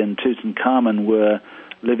 Nefertiti, and Tutankhamun were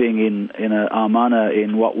living in a Amarna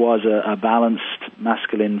in what was a balanced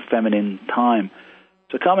masculine-feminine time.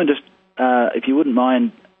 So Carmen, just if you wouldn't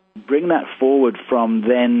mind, bring that forward from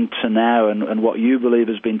then to now and what you believe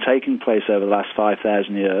has been taking place over the last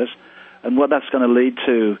 5,000 years. And what that's going to lead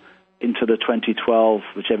to into the 2012,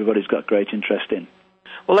 which everybody's got great interest in.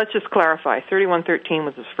 Well, let's just clarify. 3113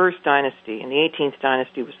 was the first dynasty, and the 18th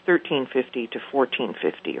dynasty was 1350 to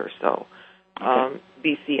 1450 or so, okay.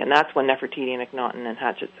 BC, and that's when Nefertiti and Akhenaten and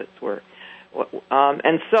Hatshepsut were.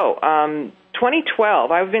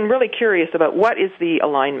 2012, I've been really curious about what is the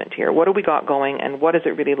alignment here. What do we got going, and what does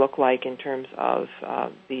it really look like in terms of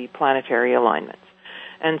the planetary alignments?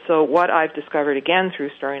 And so what I've discovered, again,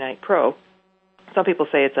 through Starry Night Pro, some people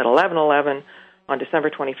say it's at 11:11 on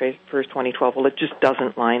December 21st, 2012. Well, it just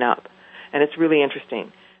doesn't line up. And it's really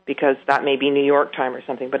interesting because that may be New York time or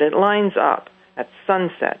something, but it lines up at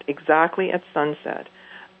sunset, exactly at sunset.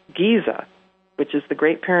 Giza, which is the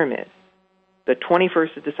Great Pyramid, the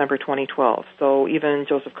 21st of December 2012. So even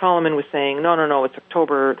Joseph Koloman was saying, no, it's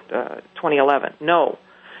October 2011. No,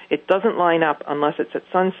 it doesn't line up unless it's at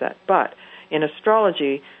sunset. But in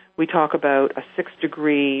astrology, we talk about a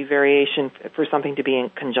 6-degree variation for something to be in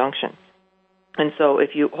conjunction. And so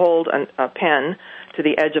if you hold a pen to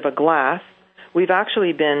the edge of a glass, we've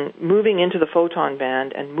actually been moving into the photon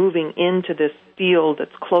band and moving into this field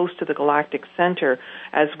that's close to the galactic center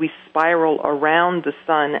as we spiral around the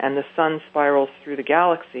sun, and the sun spirals through the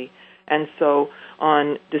galaxy. And so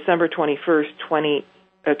on December 21st,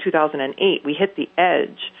 2008, we hit the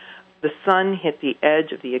edge. The sun hit the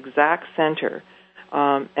edge of the exact center,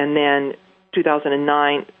 and then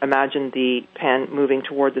 2009, imagine the pen moving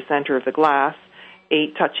toward the center of the glass,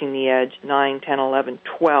 8 touching the edge, 9, 10, 11,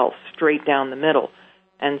 12, straight down the middle.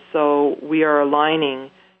 And so we are aligning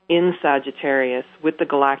in Sagittarius with the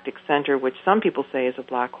galactic center, which some people say is a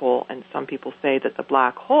black hole, and some people say that the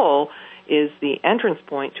black hole is the entrance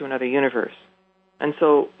point to another universe. And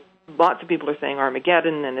so lots of people are saying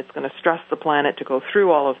Armageddon, and it's going to stress the planet to go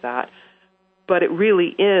through all of that. But it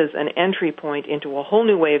really is an entry point into a whole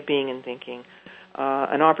new way of being and thinking,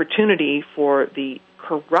 an opportunity for the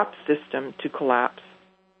corrupt system to collapse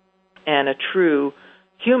and a true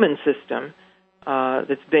human system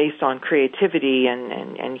that's based on creativity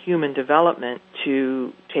and human development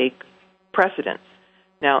to take precedence.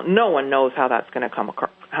 Now, no one knows how that's going to come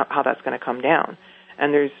down,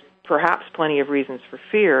 and there's perhaps plenty of reasons for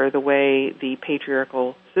fear the way the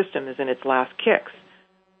patriarchal system is in its last kicks.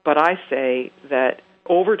 But I say that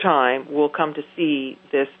over time we'll come to see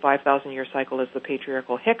this 5,000-year cycle as the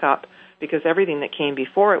patriarchal hiccup, because everything that came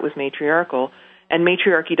before it was matriarchal, and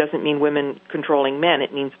matriarchy doesn't mean women controlling men,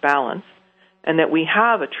 it means balance, and that we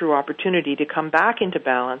have a true opportunity to come back into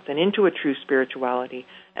balance and into a true spirituality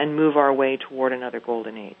and move our way toward another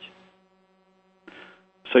golden age.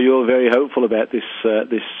 So you're very hopeful about this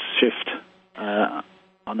shift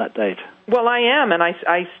on that date? Well, I am, and I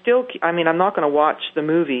still, I mean, I'm not going to watch the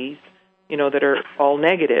movies, that are all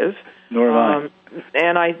negative. Nor am I.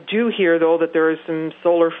 And I do hear, though, that there are some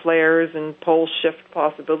solar flares and pole shift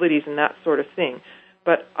possibilities and that sort of thing.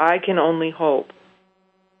 But I can only hope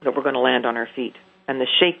that we're going to land on our feet, and the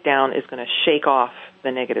shakedown is going to shake off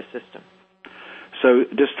the negative system. So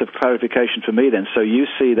just a clarification for me then, so you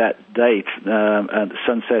see that date, the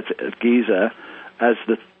sunset of Giza, as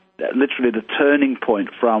literally the turning point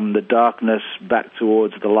from the darkness back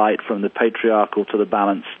towards the light, from the patriarchal to the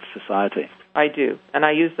balanced society? I do, and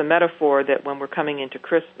I use the metaphor that when we're coming into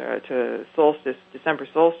to solstice, December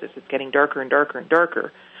solstice, it's getting darker and darker and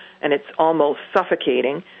darker, and it's almost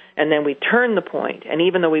suffocating, and then we turn the point, and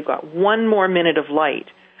even though we've got one more minute of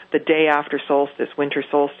light, the day after solstice, winter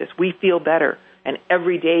solstice, we feel better. And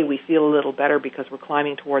every day we feel a little better because we're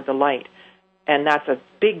climbing toward the light. And that's a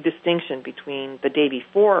big distinction between the day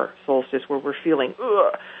before solstice, where we're feeling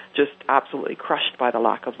just absolutely crushed by the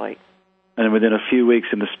lack of light. And within a few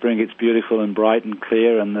weeks in the spring, it's beautiful and bright and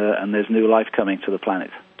clear, and there's new life coming to the planet.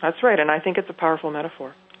 That's right, and I think it's a powerful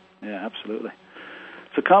metaphor. Yeah, absolutely.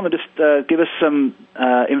 So, Carmen, just give us some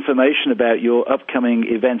information about your upcoming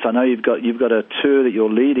events. I know you've got a tour that you're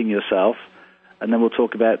leading yourself, and then we'll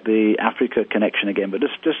talk about the Africa connection again. But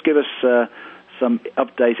just give us some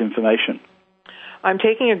update information. I'm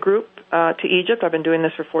taking a group to Egypt. I've been doing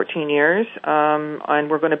this for 14 years, and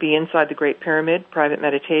we're going to be inside the Great Pyramid, private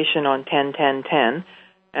meditation on 10-10-10,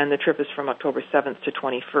 and the trip is from October 7th to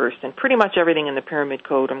 21st. And pretty much everything in the Pyramid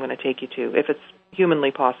Code I'm going to take you to, if it's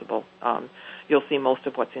humanly possible. You'll see most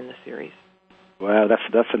of what's in the series. Wow,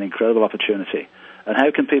 that's an incredible opportunity. And how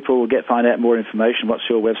can people find out more information? What's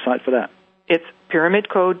your website for that? It's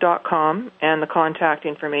pyramidcode.com, and the contact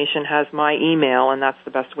information has my email, and that's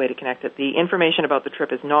the best way to connect it. The information about the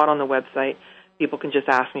trip is not on the website. People can just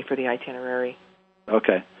ask me for the itinerary.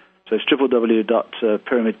 Okay. So it's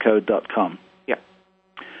www.pyramidcode.com. Yeah.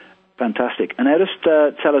 Fantastic. And now just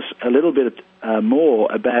tell us a little bit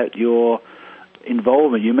more about your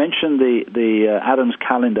involvement. You mentioned the Adams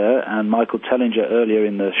Calendar and Michael Tellinger earlier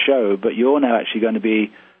in the show, but you're now actually going to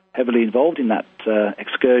be heavily involved in that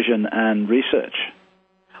excursion and research.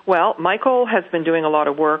 Well, Michael has been doing a lot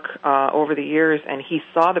of work over the years, and he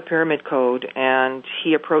saw the Pyramid Code, and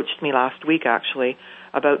he approached me last week, actually,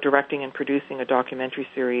 about directing and producing a documentary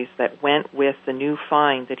series that went with the new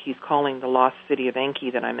find that he's calling the Lost City of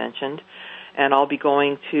Enki that I mentioned. And I'll be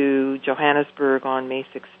going to Johannesburg on May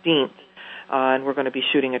 16th, and we're going to be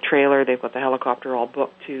shooting a trailer. They've got the helicopter all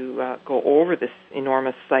booked to go over this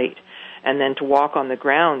enormous site, and then to walk on the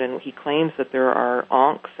ground. And he claims that there are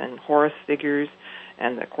Ankhs and Horus figures,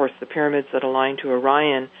 and, of course, the pyramids that align to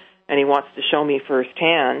Orion, and he wants to show me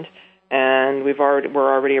firsthand, and we're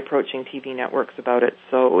already approaching TV networks about it.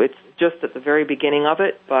 So it's just at the very beginning of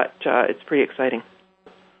it, but it's pretty exciting.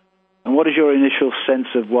 And what is your initial sense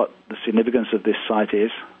of what the significance of this site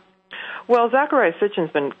is? Well, Zachariah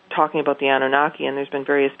Sitchin's been talking about the Anunnaki, and there's been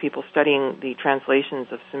various people studying the translations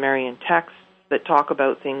of Sumerian texts that talk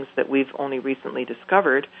about things that we've only recently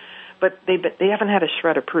discovered, but they haven't had a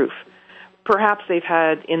shred of proof. Perhaps they've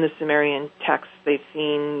had, in the Sumerian texts, they've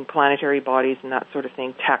seen planetary bodies and that sort of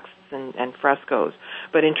thing, texts and frescoes.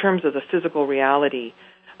 But in terms of the physical reality,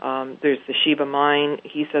 there's the Sheba mine.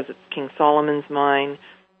 He says it's King Solomon's mine.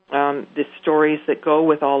 The stories that go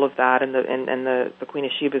with all of that, and the Queen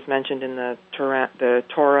of Sheba is mentioned in the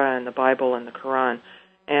Torah and the Bible and the Quran.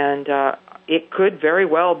 And it could very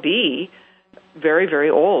well be very, very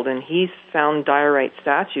old. And he's found diorite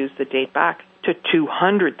statues that date back to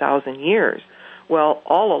 200,000 years. Well,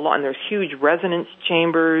 all along, there's huge resonance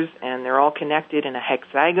chambers, and they're all connected in a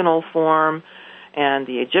hexagonal form, and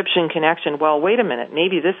the Egyptian connection, well, wait a minute,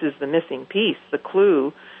 maybe this is the missing piece, the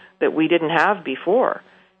clue that we didn't have before.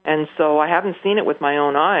 And so I haven't seen it with my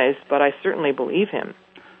own eyes, but I certainly believe him.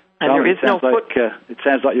 And there is no it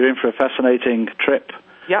sounds like you're in for a fascinating trip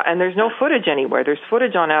Yeah, and there's no footage anywhere. There's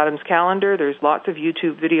footage on Adam's calendar. There's lots of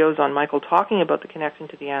YouTube videos on Michael talking about the connection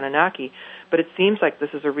to the Anunnaki, but it seems like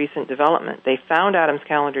this is a recent development. They found Adam's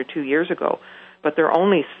calendar 2 years ago, but they're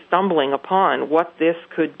only stumbling upon what this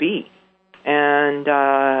could be. And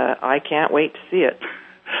I can't wait to see it.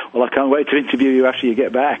 Well, I can't wait to interview you after you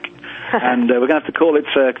get back. And we're going to have to call it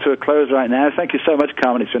to a close right now. Thank you so much,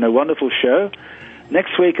 Carmen. It's been a wonderful show.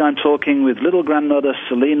 Next week, I'm talking with little grandmother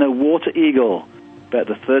Selena Water Eagle about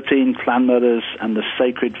the 13 clan mothers and the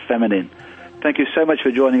sacred feminine. Thank you so much for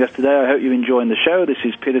joining us today. I hope you're enjoying the show. This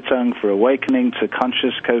is Peter Tung for Awakening to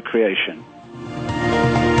Conscious Co-Creation.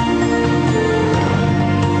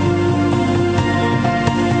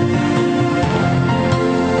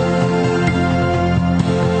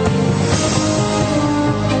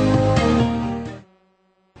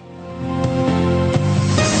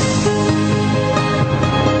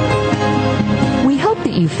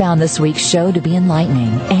 You found this week's show to be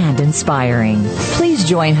enlightening and inspiring. Please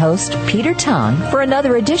join host Peter Tung for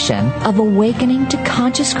another edition of Awakening to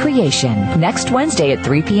Conscious Creation next Wednesday at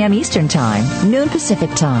 3 p.m. Eastern Time, noon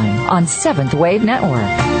Pacific Time on Seventh Wave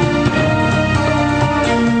Network.